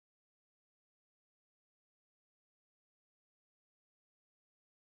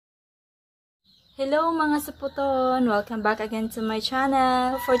Hello mga saputon! Welcome back again to my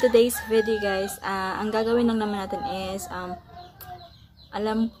channel. For today's video guys, ang gagawin lang naman natin is, oh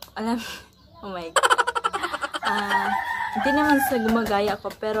my god. Hindi naman sa gumagaya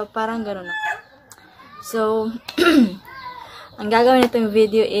ako, pero parang gano'n na. So, ang gagawin nitong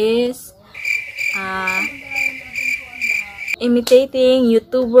video is, imitating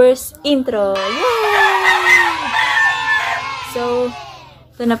YouTubers intro. Yay! So,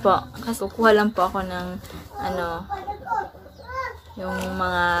 ito na po. Kasi kukuha lang po ako ng, yung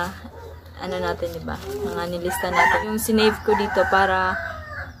mga, natin, diba? Mga nilista natin. Yung sinave ko dito para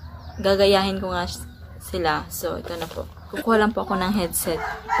gagayahin ko nga sila. So, ito na po. Kukuha lang po ako ng headset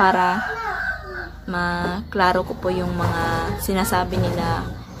para maklaro ko po yung mga sinasabi nila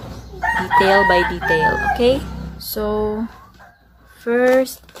detail by detail. Okay? So,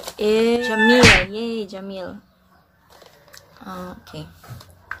 first is Jamil. Yay, Jamil. Okay.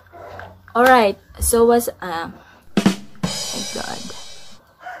 Alright. So, oh my God.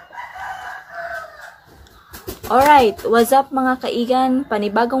 Alright. What's up mga kaigan?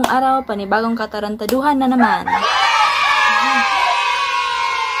 Panibagong araw, panibagong katarantaduhan na naman.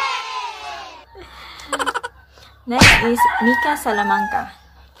 Next is Mika Salamanca.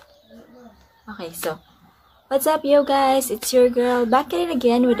 Okay, so what's up, yo guys? It's your girl back at it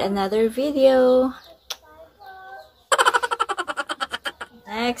again with another video.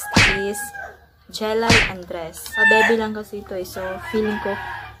 Next is Jelay Andres. Baby lang kasi ito eh, so feeling ko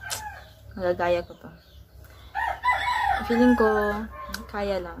nagagaya ko to. Feeling ko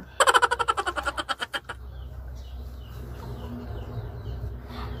kaya lang.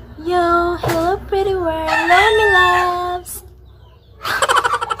 Yo, hello pretty world, love me loves.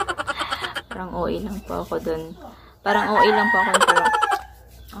 Parang OA lang po ako dun. Parang OA lang po ako, pero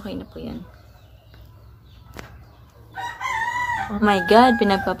okay na po yan. Oh my God,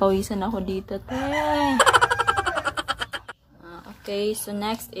 pinagpapawisan ako dito, te. Okay, so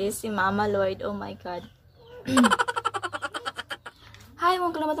next is si Mama Lloyd. Oh my God. Hi,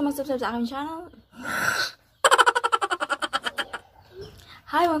 huwag kalimutan mag-subscribe sa aking channel.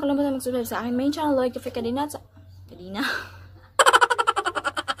 Hi, huwag kalimutan mag-subscribe sa aking main channel, Lloyd Cafe Kadina. Kadina?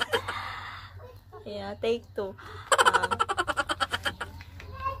 Yeah, take 2.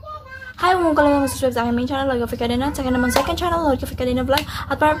 Hi, huwag kalimutan mag-subscribe sa aking main channel, Lloyd Cafe Kadina. Sa akin naman second channel, Lloyd Cafe Kadina Vlog.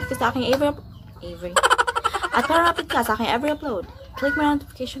 At para mapit ka sa aking At para mapit ka sa aking every upload, click mo na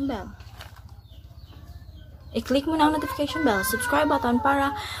notification bell. I-click mo na ang notification bell, subscribe button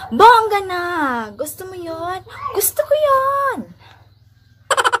para bongga na! Gusto mo yun? Gusto ko yun!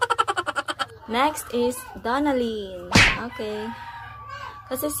 Next is Donalyn. Okay.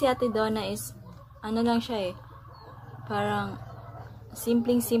 Kasi si Ate Donna is, lang siya eh. Parang,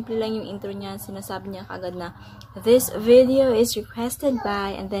 simpleng-simple lang yung intro niya. Sinasabi niya kagad na, this video is requested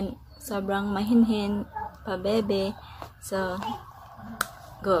by, and then, sobrang mahinhin, pabebe. So,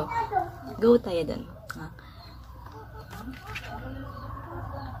 go. Go tayo dun.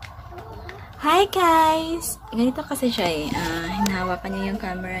 Hi guys! Ganito kasi siya eh. Hinahawakan niya yung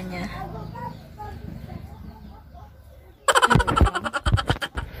camera niya.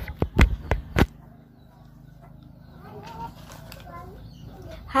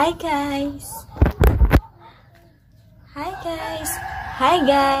 Hi guys! Hi guys! Hi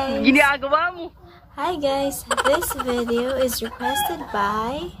guys! Ginagawa mo! Hi guys! This video is requested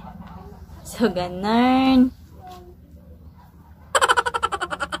by... So, ganun.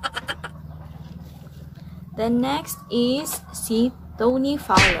 The next is si Tony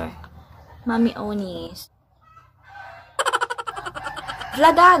Fowler. Mami Onis.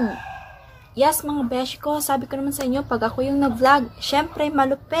 Vlogag! Yes, mga besh ko. Sabi ko naman sa inyo, pag ako yung nag-vlog, syempre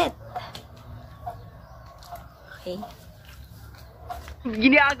malupit. Okay.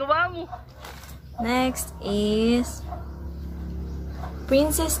 Ginagawa mo! Next is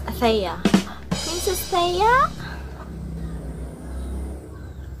Princess Thea. Princess Thea?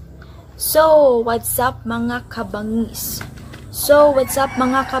 So, what's up mga kabangis? So, what's up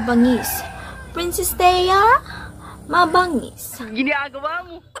mga kabangis? Princess Thea? Mabangis. Ginagawa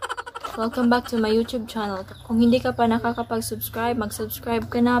mo! Welcome back to my YouTube channel. Kung hindi ka pa nakakapag-subscribe, mag-subscribe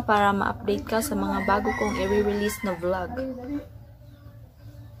ka na para ma-update ka sa mga bago kong i-release na vlog.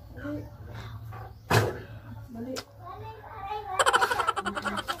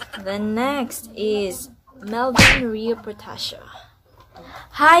 The next is Melvin Rio Protasio.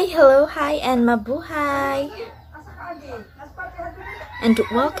 Hi, hello, hi, and mabuhay! And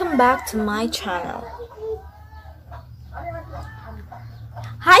welcome back to my channel.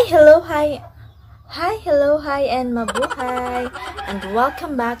 Hi, hello, hi. Hi, hello, hi, and mabuhay! And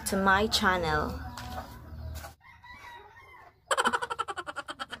welcome back to my channel.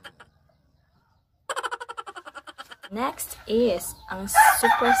 Next is ang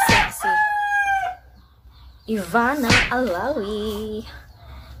super sexy Ivana Alawi.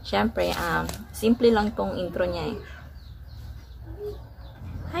 Siyempre, simple lang tong intro niya eh.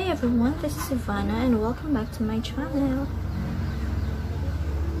 Hi everyone, this is Ivana and welcome back to my channel.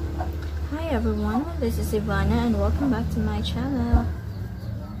 Hi everyone, this is Ivana and welcome back to my channel.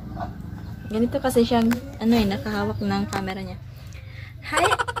 Ganito kasi siyang, nakahawak ng camera niya.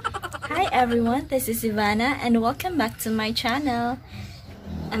 Hi everyone, this is Ivana and welcome back to my channel.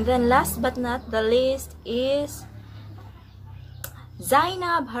 And then last but not the least is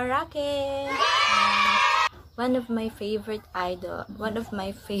Zainab Harake. One of my favorite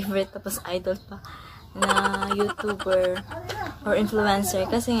tapos idol pa na YouTuber or influencer.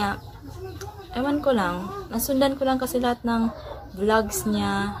 Kasi nga, ewan ko lang, nasundan ko lang kasi lahat ng vlogs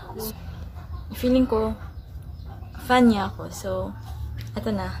niya. Feeling ko, fan niya ako. So,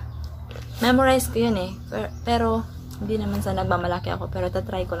 eto na. Memorize ko yun eh. Pero, hindi naman sa nagmamalaki ako. Pero,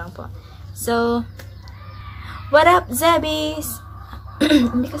 tatry ko lang po. So, what up, Zebbies?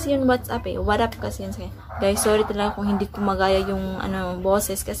 Hindi kasi yun WhatsApp eh. What up kasi yun. Guys, sorry talaga kung hindi ko magaya yung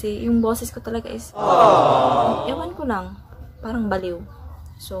boses. Kasi yung boses ko talaga is, ewan ko lang. Parang baliw.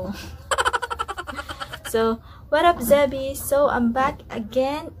 So, what up, Zebbies? So, I'm back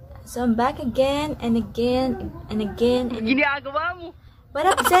again. And again. Ginagawa mo. What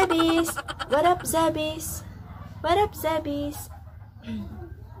up, Zebbies? What up, Zebbies? What up, Zebbies?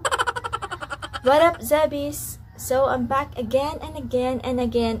 What up, Zebbies? So, I'm back again.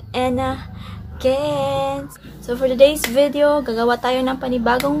 So, for today's video, gagawa tayo ng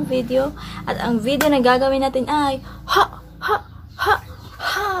panibagong video. At ang video na gagawin natin ay ha!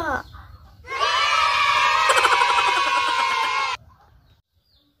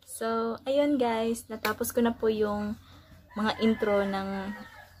 So, ayun guys. Natapos ko na po yung mga intro ng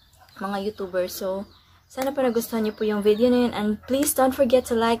mga YouTubers. So, sana pa nagustuhan niyo po yung video na yun. And please don't forget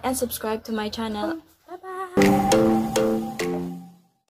to like and subscribe to my channel. Bye-bye!